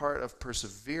can be part of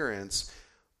perseverance,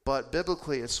 but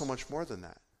biblically it's so much more than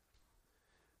that.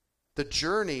 The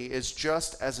journey is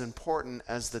just as important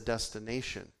as the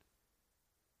destination.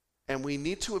 And we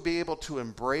need to be able to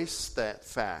embrace that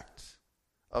fact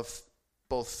of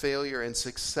both failure and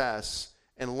success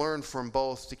and learn from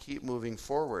both to keep moving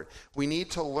forward. We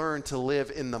need to learn to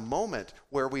live in the moment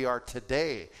where we are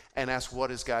today and ask, what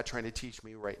is God trying to teach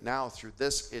me right now through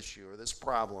this issue or this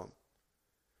problem?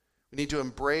 We need to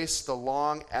embrace the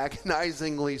long,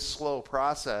 agonizingly slow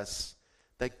process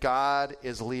that God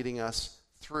is leading us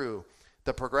through.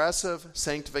 The progressive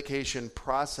sanctification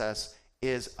process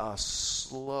is a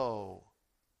slow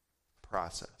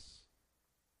process.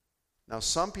 Now,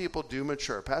 some people do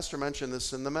mature. Pastor mentioned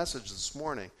this in the message this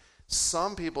morning.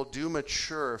 Some people do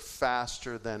mature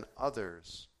faster than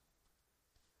others.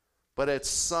 But at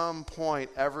some point,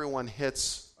 everyone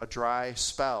hits a dry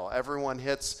spell. Everyone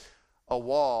hits a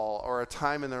wall or a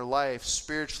time in their life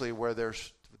spiritually where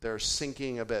they're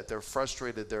sinking a bit. They're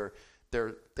frustrated.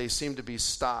 They seem to be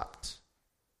stopped.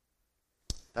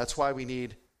 That's why we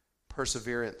need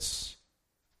perseverance.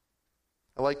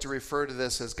 I like to refer to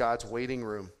this as God's waiting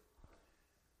room.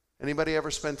 Anybody ever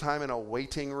spend time in a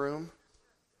waiting room?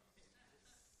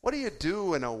 What do you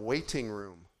do in a waiting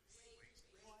room?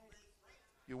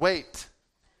 You wait.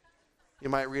 You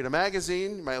might read a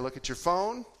magazine, you might look at your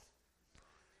phone.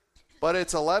 But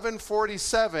it's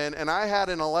 11:47 and I had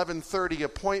an 11:30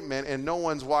 appointment and no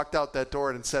one's walked out that door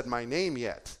and said my name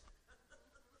yet.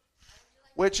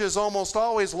 Which is almost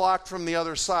always locked from the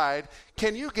other side.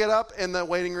 Can you get up in the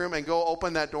waiting room and go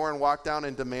open that door and walk down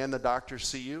and demand the doctor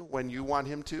see you when you want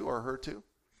him to or her to?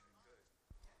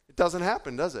 It doesn't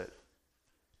happen, does it?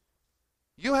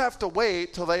 You have to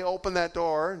wait till they open that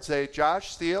door and say,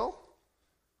 Josh, Steele,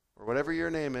 or whatever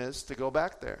your name is, to go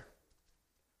back there.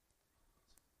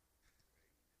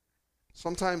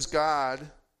 Sometimes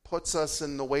God puts us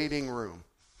in the waiting room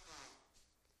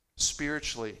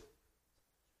spiritually.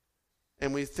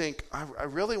 And we think, I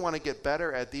really want to get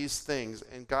better at these things.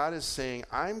 And God is saying,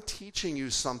 I'm teaching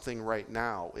you something right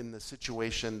now in the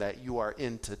situation that you are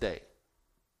in today.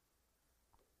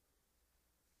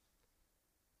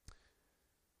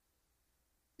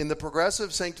 In the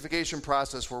progressive sanctification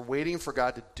process, we're waiting for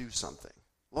God to do something.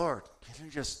 Lord, can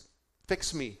you just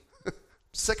fix me? I'm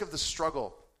sick of the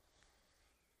struggle.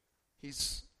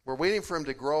 We're waiting for him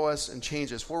to grow us and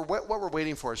change us. What we're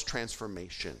waiting for is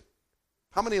transformation.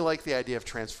 How many like the idea of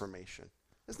transformation?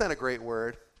 Isn't that a great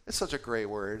word? It's such a great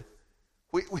word.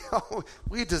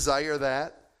 We desire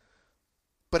that.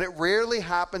 But it rarely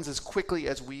happens as quickly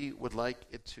as we would like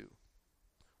it to.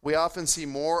 We often see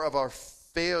more of our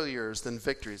failures than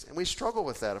victories. And we struggle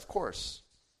with that, of course.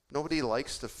 Nobody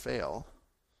likes to fail.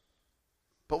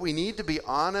 But we need to be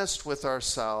honest with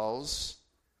ourselves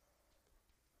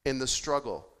in the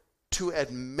struggle, to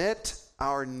admit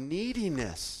our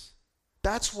neediness.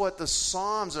 That's what the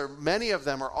Psalms, or many of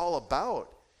them, are all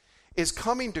about, is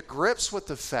coming to grips with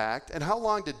the fact. And how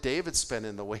long did David spend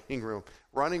in the waiting room,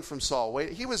 running from Saul?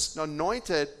 He was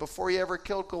anointed before he ever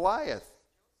killed Goliath.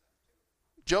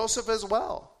 Joseph as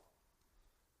well.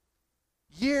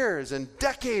 Years and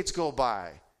decades go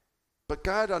by. But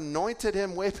God anointed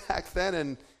him way back then,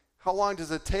 and how long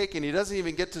does it take? And he doesn't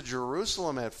even get to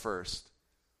Jerusalem at first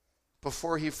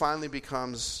before he finally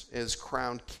is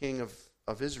crowned king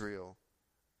of Israel.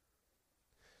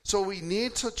 So we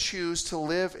need to choose to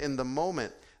live in the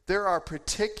moment. There are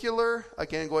particular,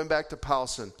 again going back to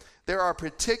Powlison, there are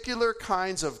particular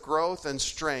kinds of growth and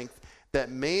strength that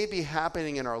may be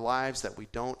happening in our lives that we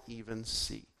don't even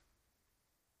see.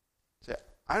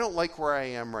 I don't like where I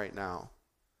am right now.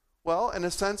 Well, in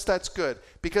a sense, that's good.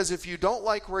 Because if you don't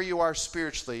like where you are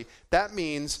spiritually, that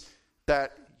means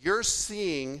that you're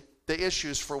seeing the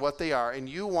issues for what they are and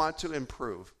you want to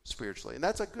improve spiritually. And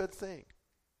that's a good thing.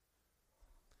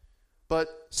 But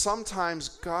sometimes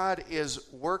God is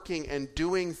working and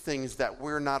doing things that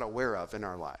we're not aware of in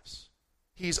our lives.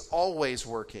 He's always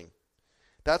working.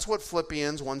 That's what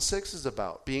Philippians 1:6 is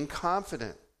about, being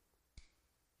confident.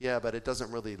 Yeah, but it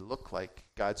doesn't really look like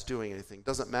God's doing anything.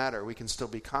 Doesn't matter. We can still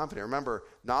be confident. Remember,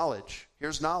 knowledge.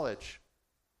 Here's knowledge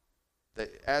that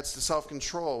adds to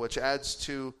self-control, which adds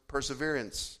to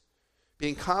perseverance.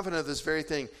 Being confident of this very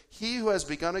thing. He who has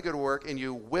begun a good work in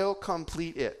you will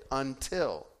complete it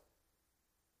until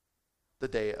the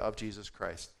day of Jesus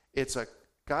Christ.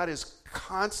 God is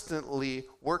constantly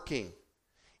working.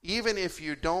 Even if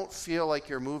you don't feel like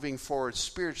you're moving forward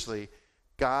spiritually,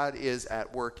 God is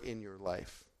at work in your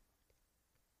life.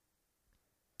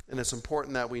 And it's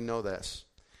important that we know this.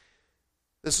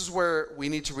 This is where we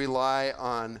need to rely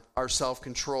on our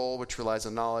self-control, which relies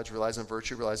on knowledge, relies on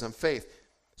virtue, relies on faith.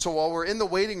 So while we're in the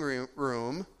waiting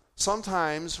room,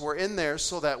 sometimes we're in there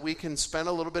so that we can spend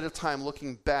a little bit of time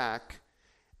looking back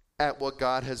at what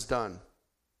God has done,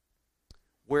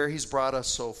 where he's brought us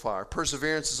so far.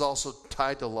 Perseverance is also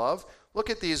tied to love. Look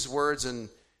at these words in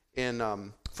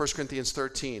 1 Corinthians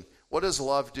 13. What does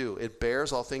love do? It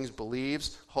bears all things,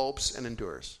 believes, hopes, and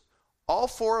endures. All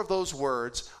four of those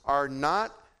words are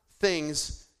not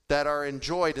things that are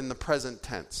enjoyed in the present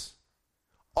tense.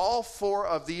 All four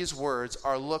of these words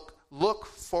are look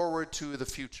forward to the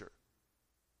future.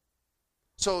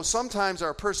 So sometimes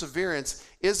our perseverance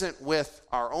isn't with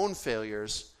our own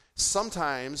failures.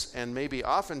 Sometimes, and maybe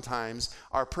oftentimes,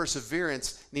 our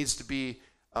perseverance needs to be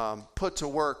put to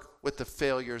work with the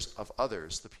failures of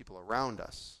others, the people around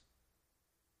us.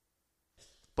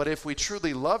 But if we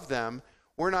truly love them,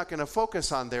 we're not going to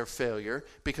focus on their failure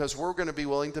because we're going to be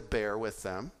willing to bear with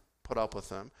them, put up with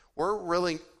them. We're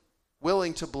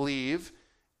willing to believe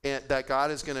that God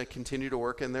is going to continue to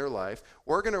work in their life.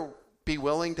 We're going to be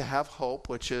willing to have hope,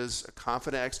 which is a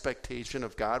confident expectation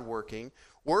of God working.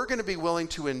 We're going to be willing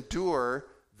to endure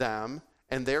them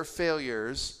and their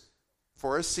failures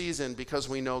for a season because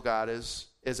we know God is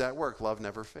at work. Love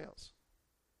never fails.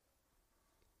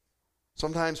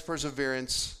 Sometimes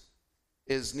perseverance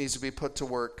needs to be put to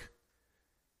work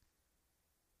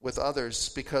with others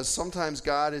because sometimes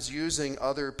God is using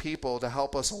other people to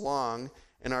help us along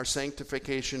in our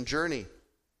sanctification journey.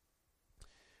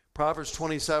 Proverbs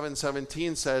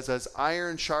 27:17 says, as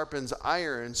iron sharpens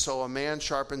iron, so a man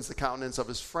sharpens the countenance of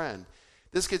his friend.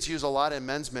 This gets used a lot in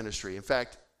men's ministry. In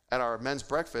fact, at our men's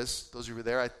breakfast, those of you who were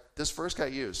there, this verse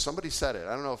got used. Somebody said it.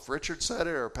 I don't know if Richard said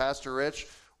it or Pastor Rich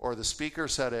or the speaker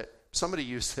said it. Somebody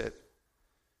used it.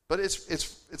 But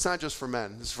it's not just for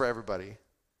men. It's for everybody.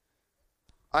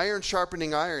 Iron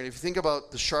sharpening iron. If you think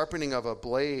about the sharpening of a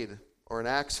blade or an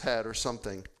axe head or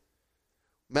something,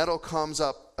 metal comes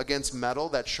up against metal,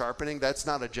 that sharpening, that's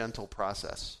not a gentle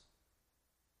process,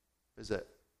 is it?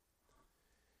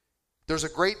 There's a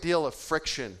great deal of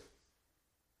friction.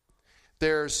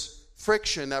 There's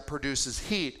friction that produces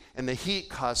heat, and the heat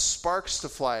causes sparks to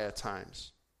fly at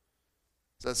times.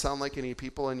 Does that sound like any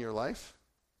people in your life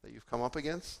that you've come up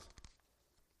against?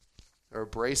 They're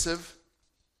abrasive.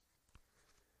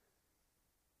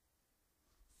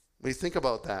 When you think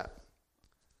about that,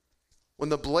 when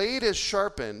the blade is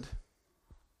sharpened,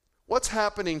 what's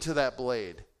happening to that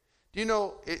blade? Do you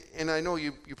know, and I know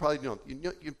you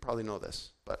probably know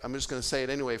this, but I'm just going to say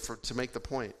it anyway to make the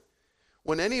point.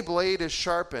 When any blade is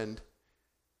sharpened,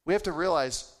 we have to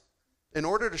realize, in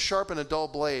order to sharpen a dull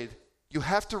blade, you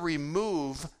have to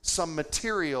remove some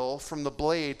material from the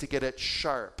blade to get it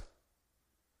sharp.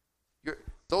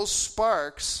 Those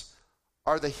sparks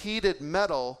are the heated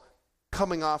metal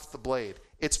coming off the blade.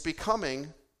 It's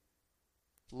becoming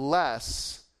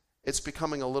less. It's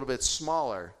becoming a little bit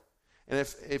smaller. And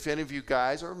if any of you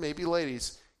guys, or maybe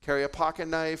ladies, carry a pocket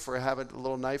knife or have a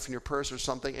little knife in your purse or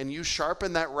something, and you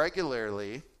sharpen that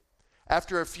regularly,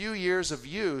 after a few years of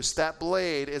use, that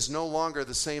blade is no longer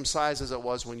the same size as it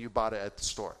was when you bought it at the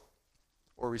store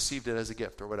or received it as a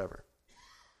gift or whatever.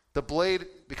 The blade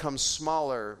becomes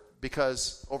smaller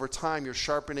because over time you're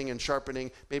sharpening and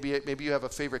sharpening. Maybe you have a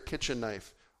favorite kitchen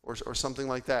knife or something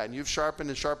like that, and you've sharpened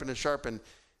and sharpened and sharpened,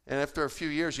 and after a few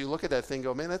years you look at that thing and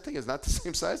go, man, that thing is not the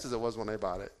same size as it was when I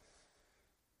bought it.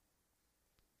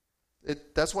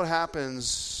 That's what happens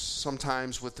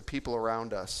sometimes with the people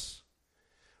around us.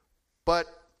 But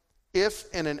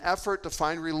if in an effort to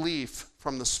find relief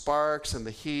from the sparks and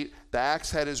the heat, the axe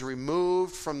head is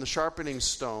removed from the sharpening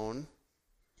stone,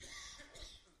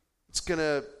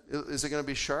 Is it going to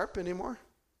be sharp anymore?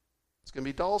 It's going to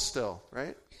be dull still,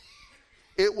 right?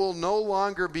 It will no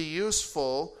longer be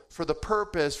useful for the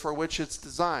purpose for which it's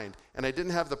designed. And I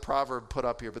didn't have the proverb put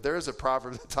up here, but there is a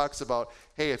proverb that talks about,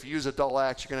 hey, if you use a dull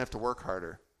axe, you're going to have to work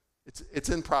harder. It's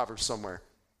in Proverbs somewhere.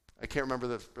 I can't remember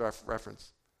the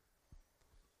reference.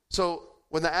 So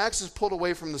when the axe is pulled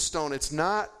away from the stone, it's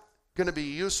not going to be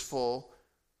useful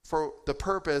for the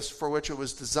purpose for which it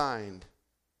was designed.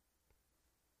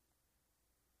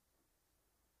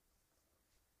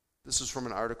 This is from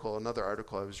another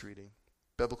article I was reading.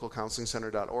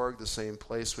 BiblicalCounselingCenter.org, the same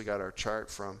place we got our chart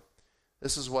from.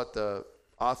 This is what the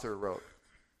author wrote.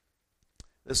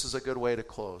 This is a good way to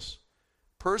close.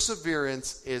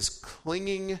 Perseverance is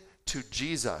clinging to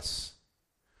Jesus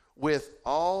with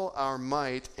all our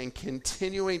might and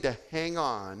continuing to hang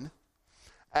on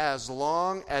as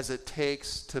long as it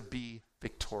takes to be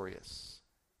victorious.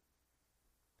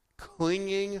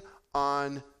 Clinging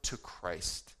on to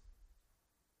Christ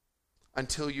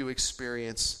until you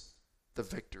experience the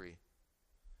victory.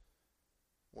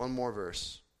 One more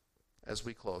verse as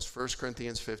we close. 1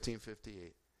 Corinthians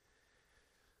 15:58.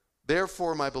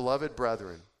 Therefore, my beloved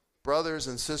brethren, brothers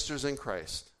and sisters in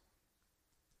Christ,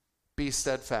 be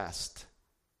steadfast.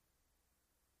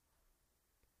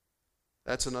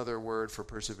 That's another word for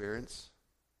perseverance.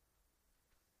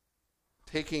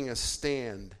 Taking a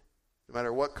stand, no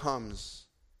matter what comes.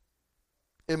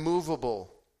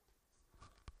 Immovable.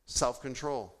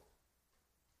 Self-control.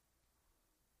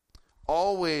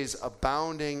 Always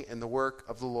abounding in the work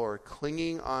of the Lord,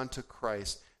 clinging on to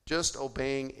Christ, just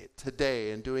obeying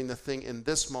today and doing the thing in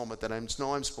this moment that I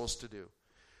know I'm supposed to do,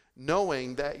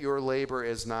 knowing that your labor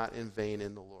is not in vain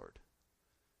in the Lord.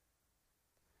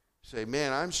 Say,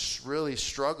 man, I'm really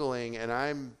struggling and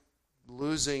I'm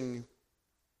losing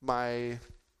my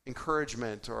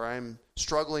encouragement, or I'm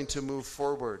struggling to move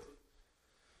forward.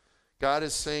 God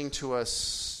is saying to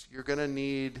us, you're going to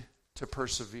need to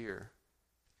persevere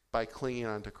by clinging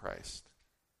on to Christ.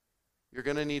 You're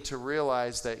going to need to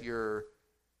realize that you're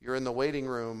in the waiting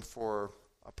room for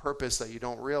a purpose that you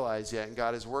don't realize yet, and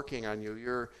God is working on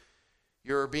you.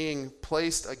 You're being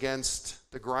placed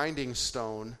against the grinding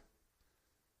stone,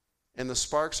 and the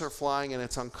sparks are flying, and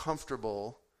it's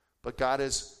uncomfortable, but God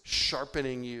is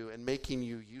sharpening you and making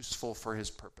you useful for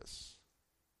his purpose.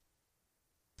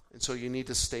 And so you need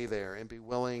to stay there and be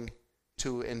willing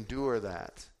to endure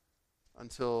that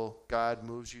until God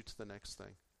moves you to the next thing.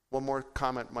 One more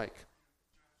comment, Mike.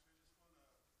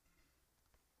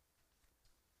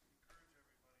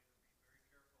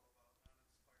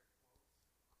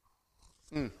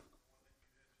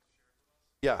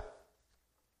 Yeah.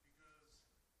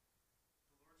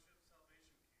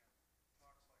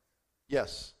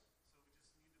 Yes.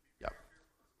 Yeah.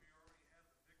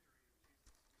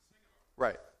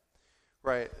 Right.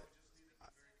 Right.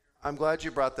 I'm glad you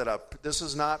brought that up. This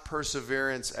is not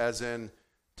perseverance as in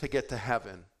to get to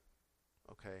heaven.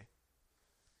 Okay.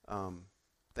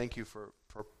 Thank you for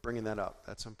bringing that up.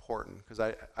 That's important, because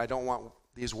I don't want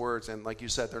these words, and like you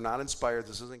said, they're not inspired.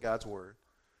 This isn't God's word.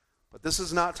 But this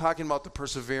is not talking about the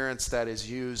perseverance that is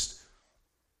used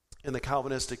in the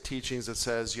Calvinistic teachings that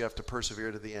says you have to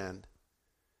persevere to the end.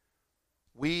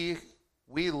 We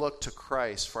look to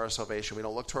Christ for our salvation. We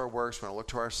don't look to our works. We don't look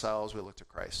to ourselves. We look to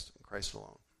Christ and Christ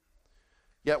alone.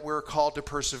 Yet we're called to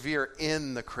persevere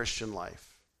in the Christian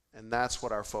life. And that's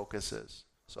what our focus is.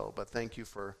 So, but thank you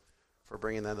for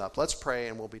bringing that up. Let's pray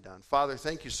and we'll be done. Father,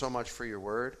 thank you so much for your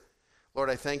word. Lord,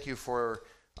 I thank you for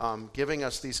giving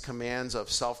us these commands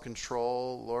of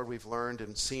self-control. Lord, we've learned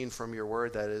and seen from your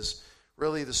word that is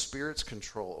really the Spirit's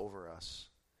control over us.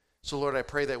 So, Lord, I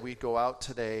pray that we'd go out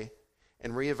today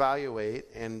and reevaluate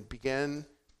and begin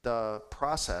the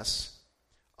process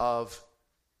of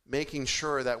making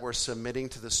sure that we're submitting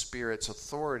to the Spirit's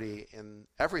authority in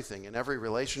everything, in every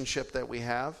relationship that we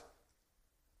have,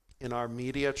 in our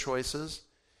media choices,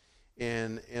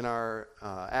 in our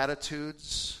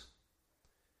attitudes.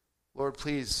 Lord,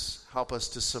 please help us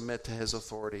to submit to his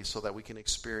authority so that we can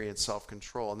experience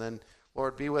self-control. And then,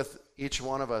 Lord, be with each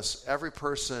one of us. Every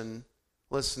person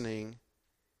listening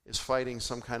is fighting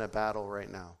some kind of battle right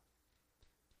now.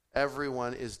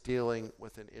 Everyone is dealing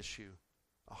with an issue,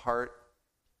 a heart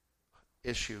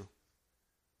issue.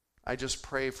 I just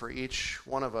pray for each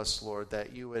one of us, Lord,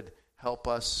 that you would help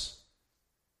us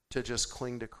to just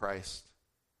cling to Christ,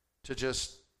 to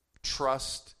just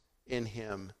trust in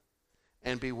him,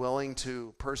 and be willing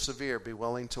to persevere, be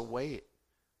willing to wait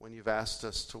when you've asked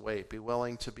us to wait, be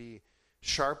willing to be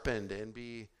sharpened and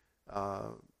be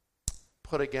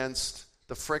put against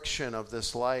the friction of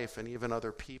this life and even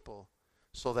other people,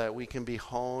 so that we can be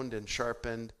honed and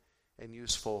sharpened and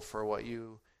useful for what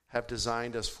you have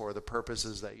designed us for, the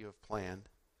purposes that you have planned.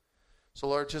 So,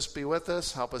 Lord, just be with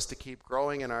us. Help us to keep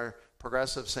growing in our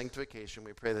progressive sanctification.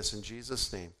 We pray this in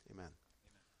Jesus' name. Amen.